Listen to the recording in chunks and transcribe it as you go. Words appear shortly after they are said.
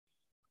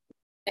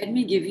Let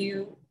me give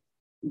you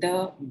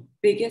the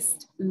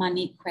biggest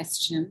money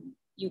question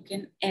you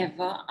can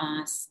ever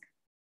ask.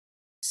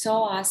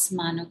 100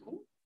 आसमानों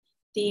को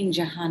 3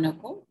 जहानों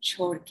को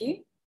छोड़ के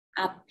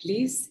आप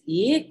प्लीज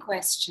ये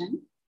क्वेश्चन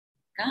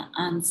का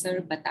आंसर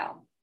बताओ.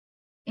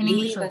 In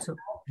English also.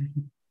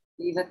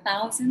 Leave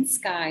 1,000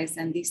 skies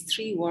and these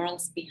 3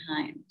 worlds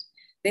behind.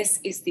 This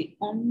is the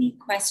only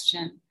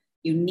question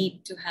you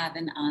need to have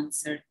an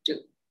answer to.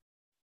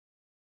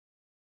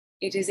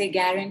 It is a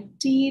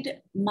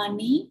guaranteed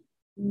money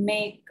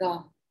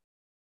maker.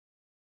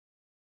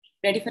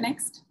 Ready for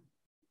next?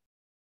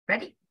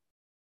 Ready.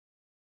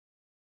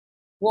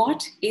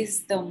 What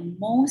is the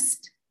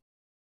most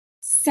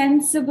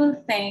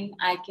sensible thing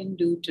I can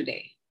do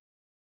today?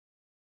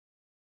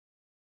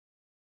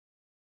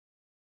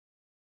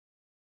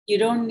 You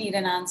don't need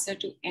an answer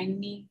to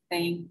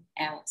anything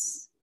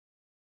else.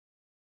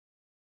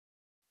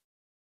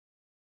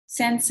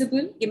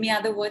 Sensible. Give me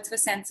other words for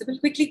sensible.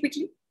 Quickly,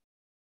 quickly.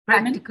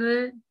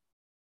 Practical.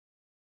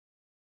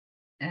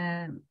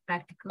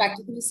 Practical.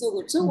 Practical is so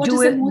good. So what is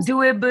the most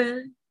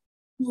doable?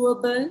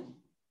 Doable.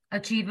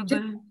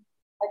 Achievable.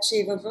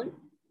 Achievable.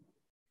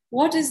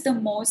 What is the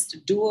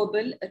most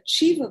doable,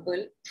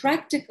 achievable,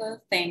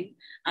 practical thing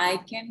I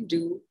can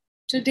do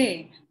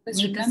today?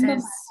 Because Nika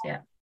remember, says, yeah.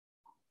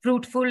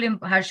 Fruitful,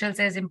 Harshal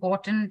says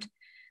important.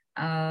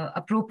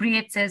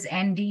 Appropriate says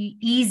Andy.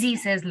 Easy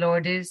says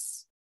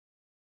Lourdes.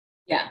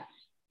 Yeah.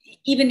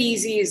 Even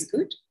easy is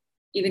good.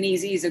 Even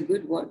easy is a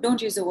good word.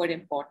 Don't use the word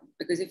important,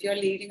 because if you're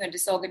leading a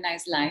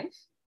disorganized life,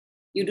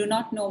 you do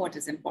not know what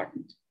is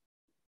important.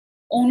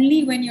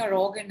 Only when you're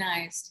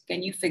organized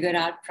can you figure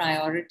out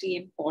priority,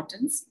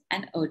 importance,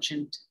 and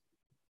urgent.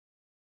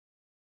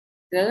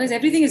 Otherwise,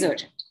 everything is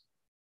urgent.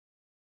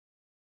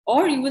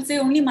 Or you will say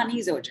only money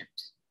is urgent.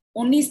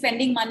 Only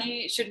spending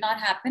money should not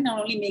happen,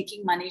 or only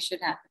making money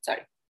should happen.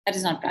 Sorry, that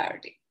is not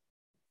priority.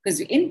 Because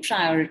in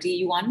priority,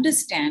 you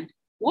understand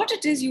what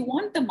it is you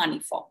want the money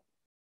for.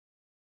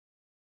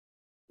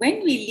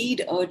 When we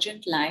lead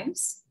urgent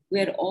lives,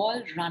 we're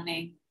all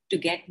running to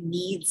get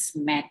needs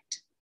met.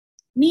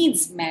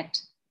 Needs met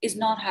is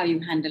not how you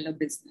handle a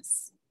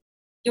business.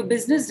 Your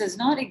business does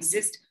not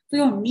exist for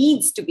your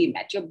needs to be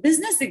met. Your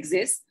business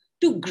exists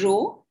to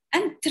grow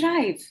and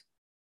thrive.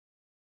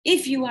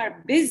 If you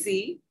are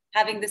busy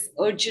having this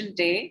urgent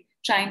day,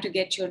 trying to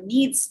get your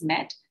needs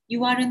met,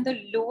 you are in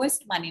the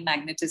lowest money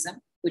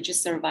magnetism, which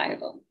is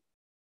survival.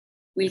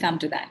 We'll come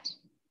to that.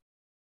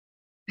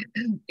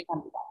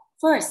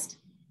 First,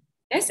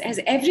 yes, has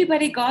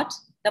everybody got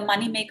the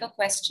money maker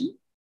question?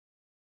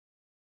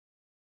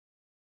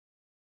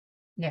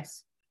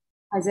 Yes.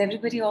 Has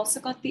everybody also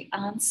got the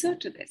answer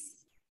to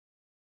this?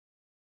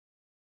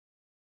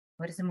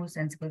 What is the most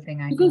sensible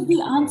thing I can do? Because the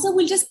today? answer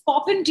will just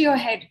pop into your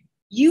head.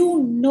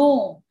 You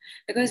know,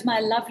 because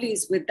my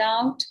lovelies,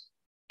 without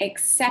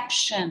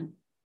exception,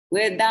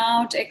 the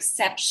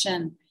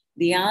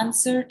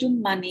answer to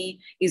money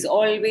is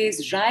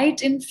always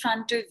right in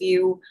front of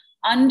you,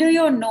 under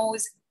your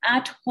nose,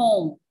 at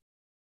home.